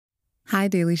Hi,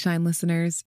 Daily Shine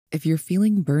listeners. If you're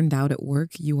feeling burned out at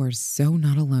work, you are so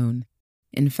not alone.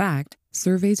 In fact,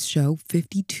 surveys show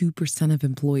 52% of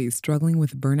employees struggling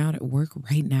with burnout at work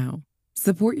right now.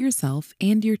 Support yourself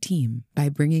and your team by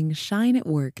bringing Shine at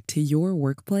Work to your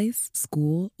workplace,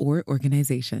 school, or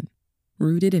organization.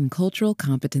 Rooted in cultural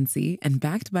competency and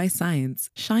backed by science,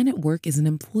 Shine at Work is an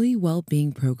employee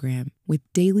well-being program with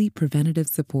daily preventative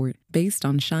support based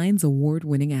on Shine's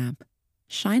award-winning app.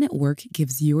 Shine at Work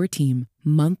gives your team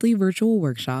monthly virtual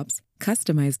workshops,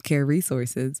 customized care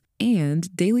resources,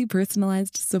 and daily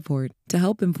personalized support to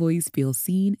help employees feel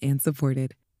seen and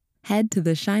supported. Head to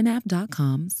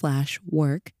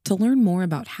theshineapp.com/work to learn more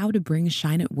about how to bring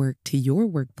Shine at Work to your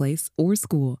workplace or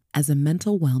school as a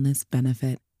mental wellness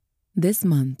benefit. This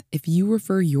month, if you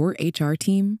refer your HR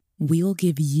team, we'll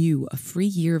give you a free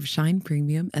year of Shine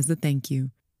Premium as a thank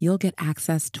you. You'll get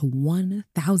access to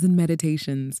 1,000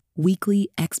 meditations, weekly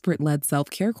expert-led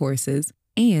self-care courses,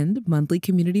 and monthly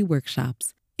community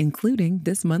workshops, including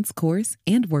this month's course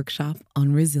and workshop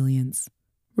on resilience.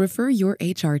 Refer your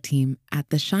HR team at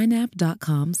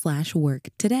theshineapp.com/work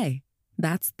today.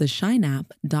 That's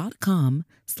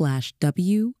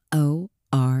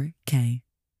theshineapp.com/WORK.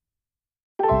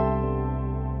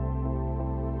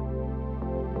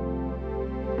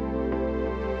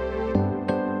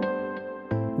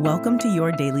 Welcome to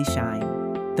Your Daily Shine,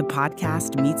 the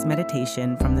podcast meets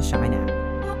meditation from the Shine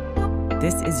app.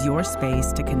 This is your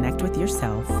space to connect with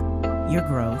yourself, your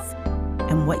growth,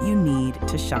 and what you need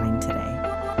to shine today.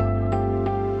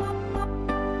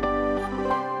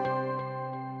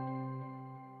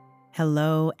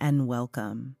 Hello and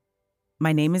welcome.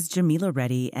 My name is Jamila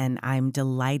Reddy, and I'm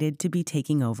delighted to be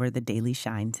taking over the Daily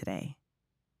Shine today.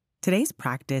 Today's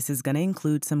practice is going to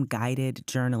include some guided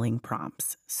journaling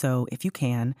prompts, so if you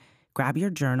can, grab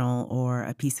your journal or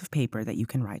a piece of paper that you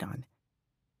can write on.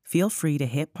 Feel free to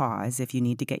hit pause if you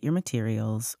need to get your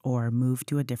materials or move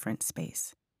to a different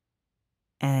space.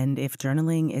 And if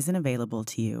journaling isn't available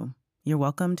to you, you're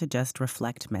welcome to just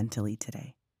reflect mentally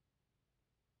today.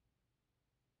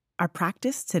 Our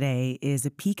practice today is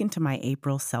a peek into my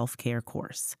April self-care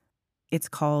course. It's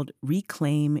called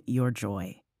Reclaim Your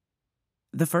Joy.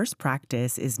 The first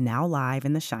practice is now live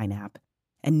in the Shine app,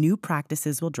 and new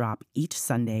practices will drop each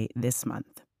Sunday this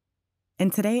month.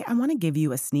 And today I want to give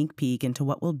you a sneak peek into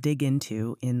what we'll dig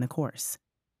into in the course.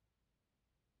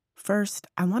 First,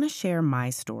 I want to share my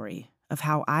story of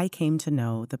how I came to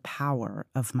know the power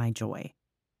of my joy.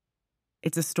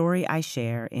 It's a story I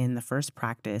share in the first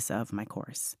practice of my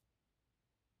course.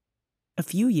 A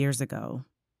few years ago,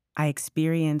 I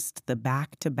experienced the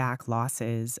back-to-back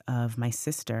losses of my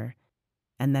sister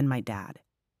and then my dad.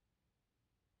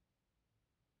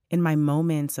 In my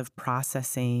moments of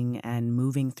processing and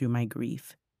moving through my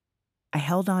grief, I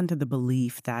held on to the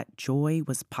belief that joy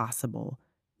was possible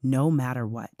no matter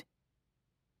what.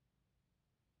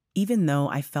 Even though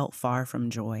I felt far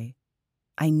from joy,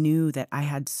 I knew that I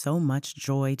had so much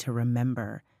joy to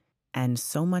remember and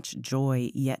so much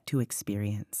joy yet to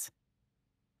experience.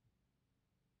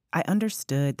 I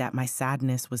understood that my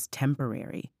sadness was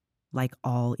temporary, like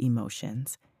all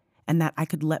emotions, and that I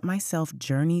could let myself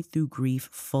journey through grief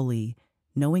fully,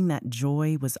 knowing that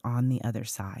joy was on the other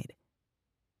side.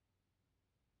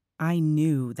 I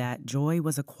knew that joy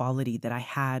was a quality that I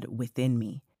had within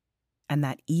me, and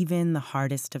that even the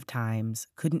hardest of times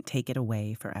couldn't take it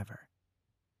away forever.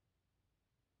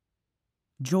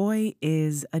 Joy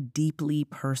is a deeply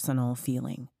personal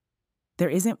feeling. There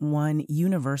isn't one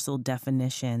universal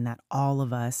definition that all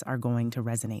of us are going to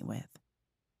resonate with.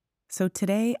 So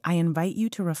today, I invite you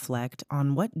to reflect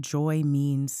on what joy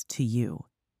means to you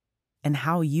and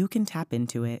how you can tap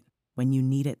into it when you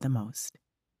need it the most.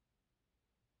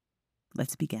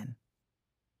 Let's begin.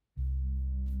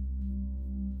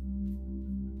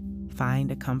 Find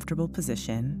a comfortable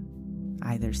position,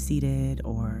 either seated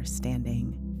or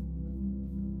standing.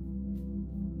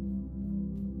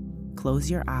 Close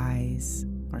your eyes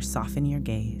or soften your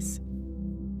gaze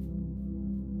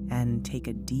and take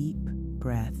a deep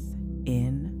breath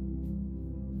in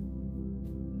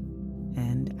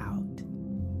and out.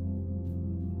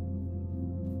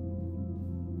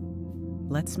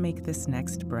 Let's make this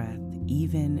next breath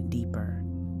even deeper,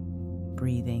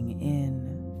 breathing in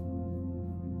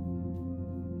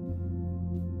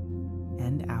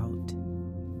and out.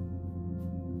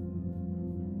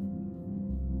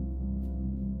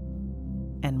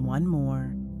 And one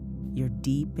more, your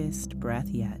deepest breath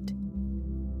yet,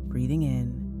 breathing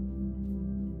in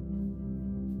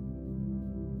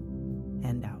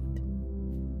and out.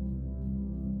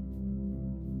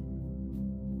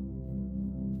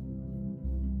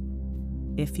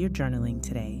 If you're journaling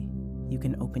today, you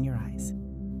can open your eyes.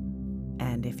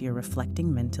 And if you're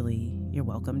reflecting mentally, you're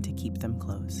welcome to keep them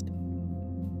closed.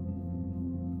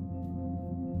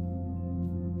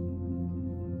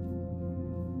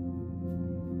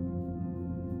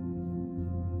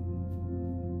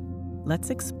 Let's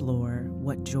explore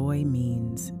what joy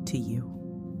means to you.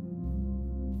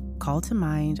 Call to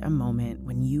mind a moment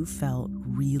when you felt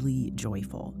really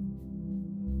joyful.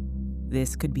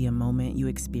 This could be a moment you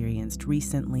experienced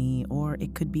recently, or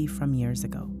it could be from years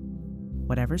ago.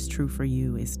 Whatever's true for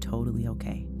you is totally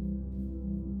okay.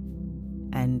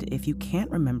 And if you can't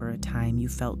remember a time you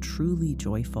felt truly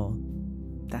joyful,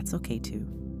 that's okay too.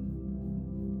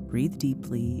 Breathe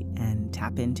deeply and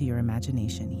tap into your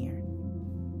imagination here.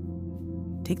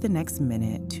 Take the next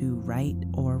minute to write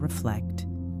or reflect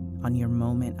on your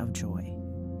moment of joy.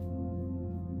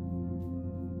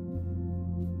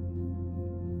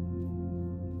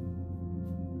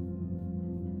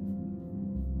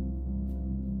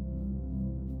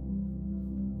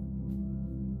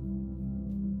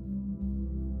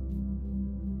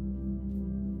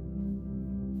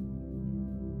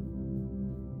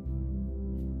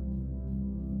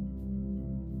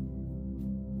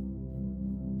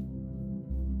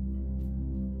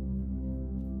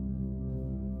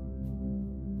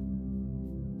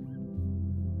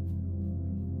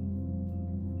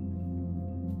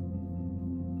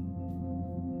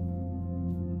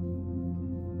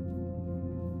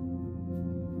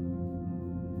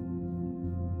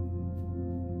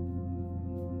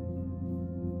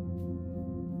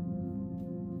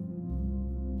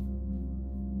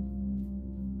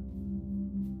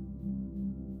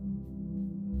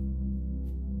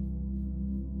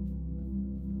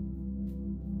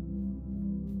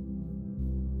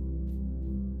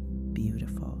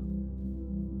 Beautiful.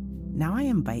 Now I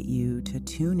invite you to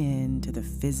tune in to the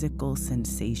physical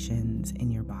sensations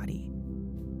in your body.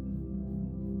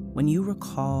 When you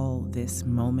recall this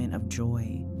moment of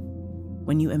joy,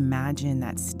 when you imagine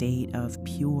that state of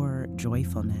pure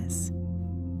joyfulness,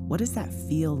 what does that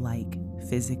feel like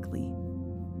physically?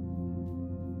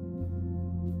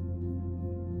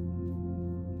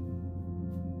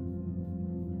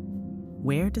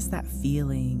 Where does that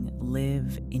feeling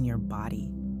live in your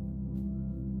body?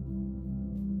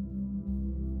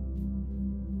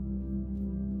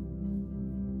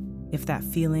 If that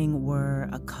feeling were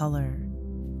a color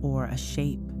or a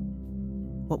shape,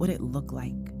 what would it look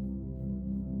like?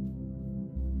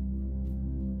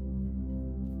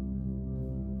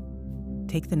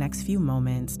 Take the next few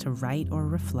moments to write or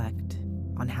reflect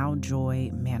on how joy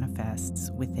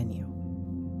manifests within you.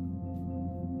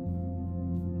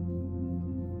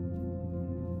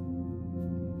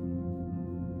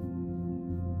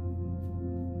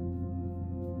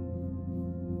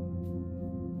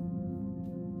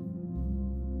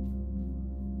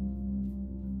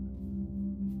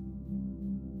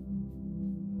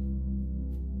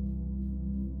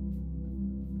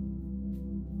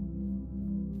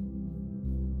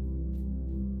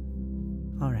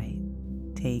 All right,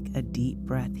 take a deep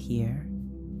breath here,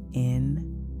 in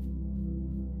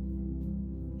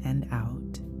and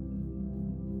out.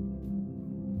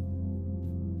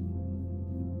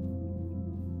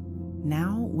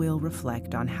 Now we'll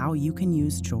reflect on how you can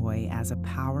use joy as a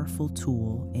powerful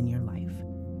tool in your life.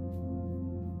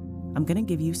 I'm going to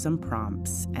give you some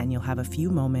prompts, and you'll have a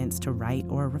few moments to write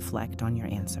or reflect on your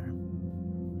answer.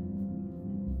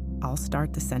 I'll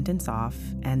start the sentence off,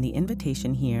 and the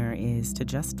invitation here is to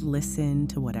just listen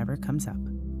to whatever comes up.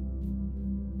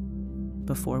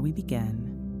 Before we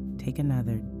begin, take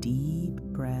another deep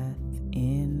breath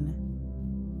in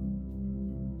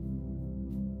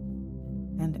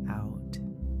and out.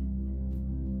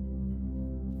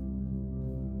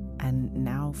 And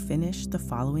now finish the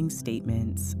following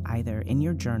statements either in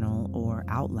your journal or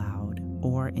out loud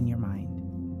or in your mind.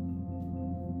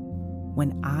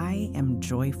 When I am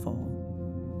joyful,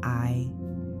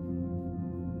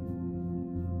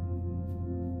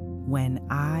 When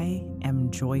I am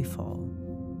joyful,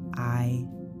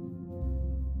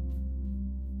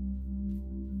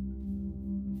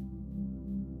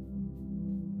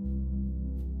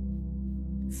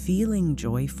 Feeling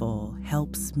joyful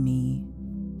helps me.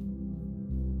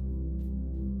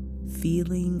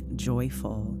 Feeling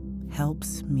joyful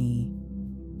helps me.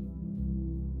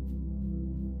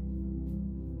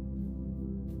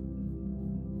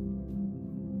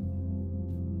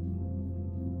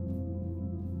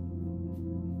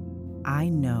 I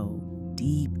know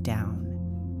deep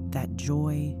down that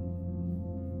joy.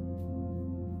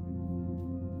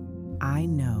 I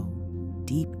know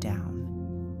deep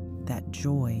down that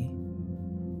joy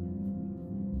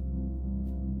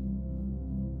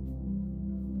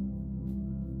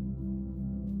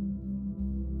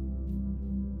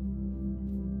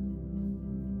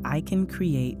I can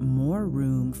create more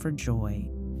room for joy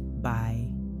by.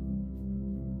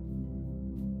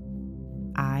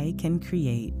 I can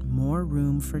create more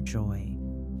room for joy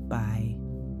by.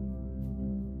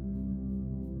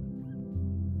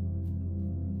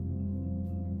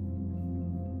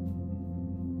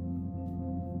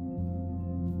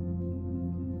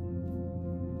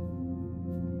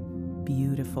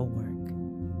 Beautiful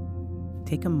work.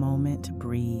 Take a moment to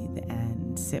breathe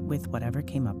and sit with whatever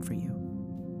came up for you.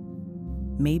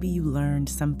 Maybe you learned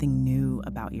something new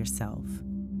about yourself,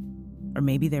 or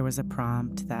maybe there was a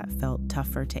prompt that felt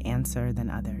tougher to answer than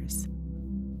others.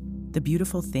 The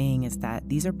beautiful thing is that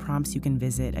these are prompts you can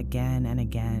visit again and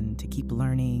again to keep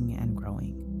learning and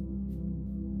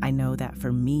growing. I know that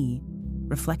for me,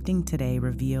 reflecting today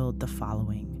revealed the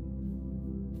following.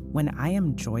 When I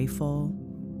am joyful,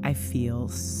 I feel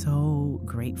so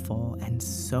grateful and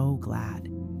so glad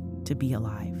to be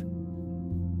alive.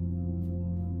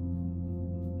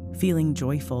 Feeling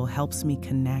joyful helps me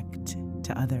connect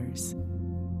to others.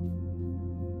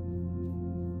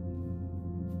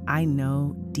 I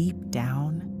know deep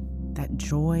down that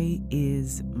joy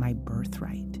is my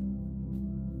birthright.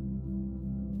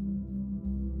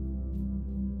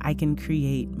 I can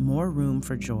create more room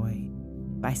for joy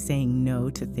by saying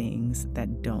no to things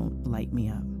that don't light me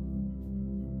up.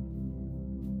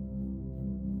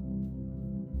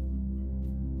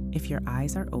 If your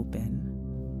eyes are open,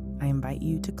 I invite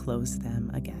you to close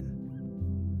them again.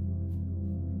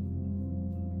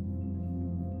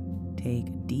 Take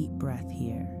a deep breath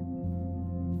here.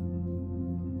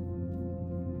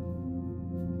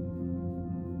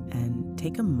 And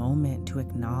take a moment to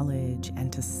acknowledge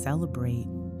and to celebrate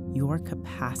your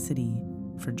capacity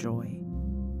for joy.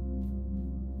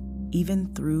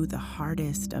 Even through the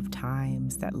hardest of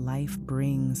times that life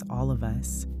brings all of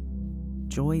us,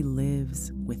 joy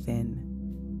lives within.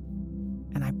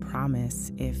 And I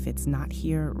promise if it's not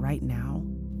here right now,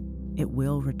 it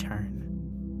will return.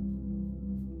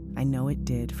 I know it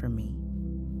did for me.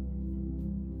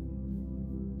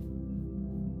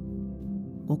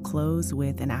 We'll close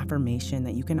with an affirmation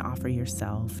that you can offer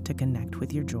yourself to connect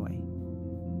with your joy.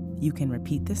 You can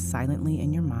repeat this silently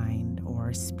in your mind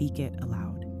or speak it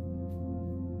aloud.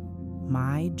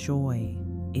 My joy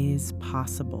is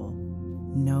possible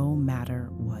no matter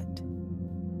what.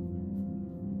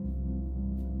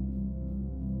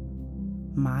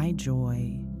 My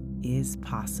joy is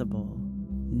possible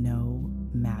no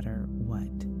matter what.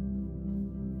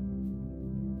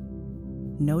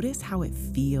 Notice how it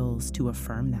feels to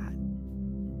affirm that.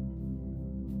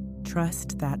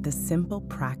 Trust that the simple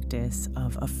practice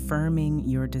of affirming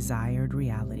your desired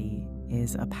reality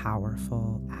is a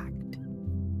powerful act.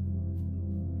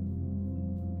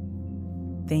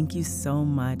 Thank you so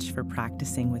much for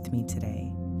practicing with me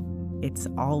today. It's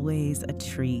always a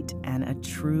treat and a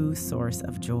true source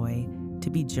of joy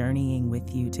to be journeying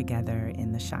with you together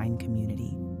in the Shine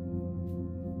community.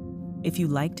 If you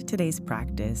liked today's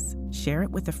practice, share it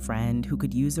with a friend who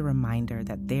could use a reminder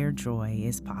that their joy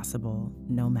is possible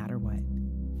no matter what.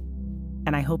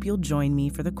 And I hope you'll join me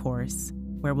for the course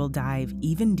where we'll dive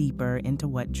even deeper into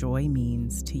what joy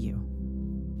means to you.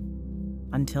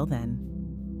 Until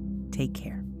then, take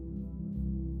care.